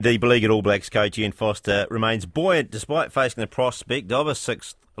The beleaguered All Blacks coach Ian Foster remains buoyant despite facing the prospect of a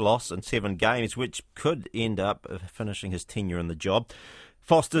sixth loss in 7 games, which could end up finishing his tenure in the job.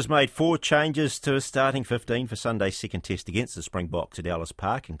 Foster's made 4 changes to his starting 15 for Sunday's second test against the Springboks at Ellis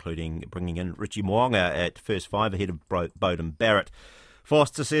Park, including bringing in Richie Mo'unga at first 5 ahead of Beauden Barrett.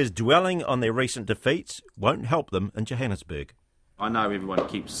 Foster says dwelling on their recent defeats won't help them in Johannesburg. I know everyone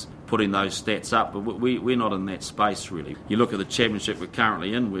keeps putting those stats up, but we're not in that space really. You look at the championship we're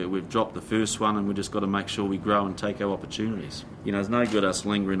currently in, where we've dropped the first one and we've just got to make sure we grow and take our opportunities. You know, it's no good us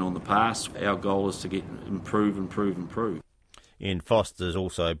lingering on the past. Our goal is to improve. Ian Foster's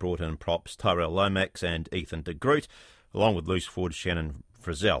also brought in props Tyrell Lomax and Ethan de Groot, along with loose forward Shannon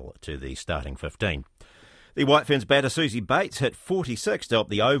Frizzell to the starting 15. The White Ferns batter Susie Bates hit 46 to help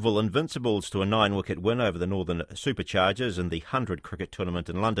the Oval Invincibles to a 9-wicket win over the Northern Superchargers in the 100 cricket tournament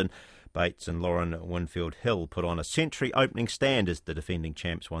in London. Bates and Lauren Winfield-Hill put on a century opening stand as the defending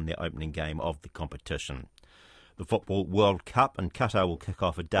champs won their opening game of the competition. The Football World Cup in Qatar will kick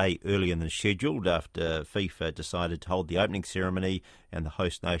off a day earlier than scheduled after FIFA decided to hold the opening ceremony and the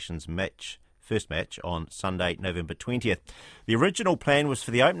host nation's first match on Sunday, November 20th. The original plan was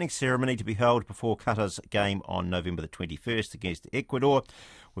for the opening ceremony to be held before Qatar's game on November the 21st against Ecuador,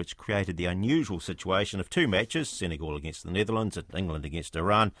 which created the unusual situation of 2 matches, Senegal against the Netherlands and England against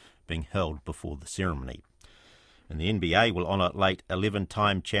Iran, being held before the ceremony. And the NBA will honour late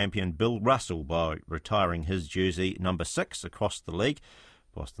 11-time champion Bill Russell by retiring his jersey number 6 across the league.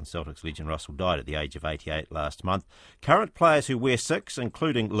 Boston Celtics legend Russell died at the age of 88 last month. Current players who wear 6,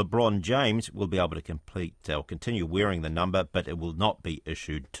 including LeBron James, will be able to continue wearing the number, but it will not be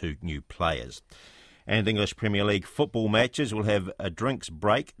issued to new players. And English Premier League football matches will have a drinks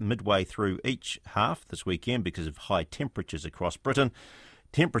break midway through each half this weekend because of high temperatures across Britain.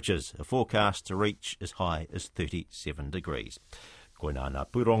 Temperatures are forecast to reach as high as 37 degrees. Koe nā ngā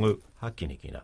pūrongo, ha kene kena.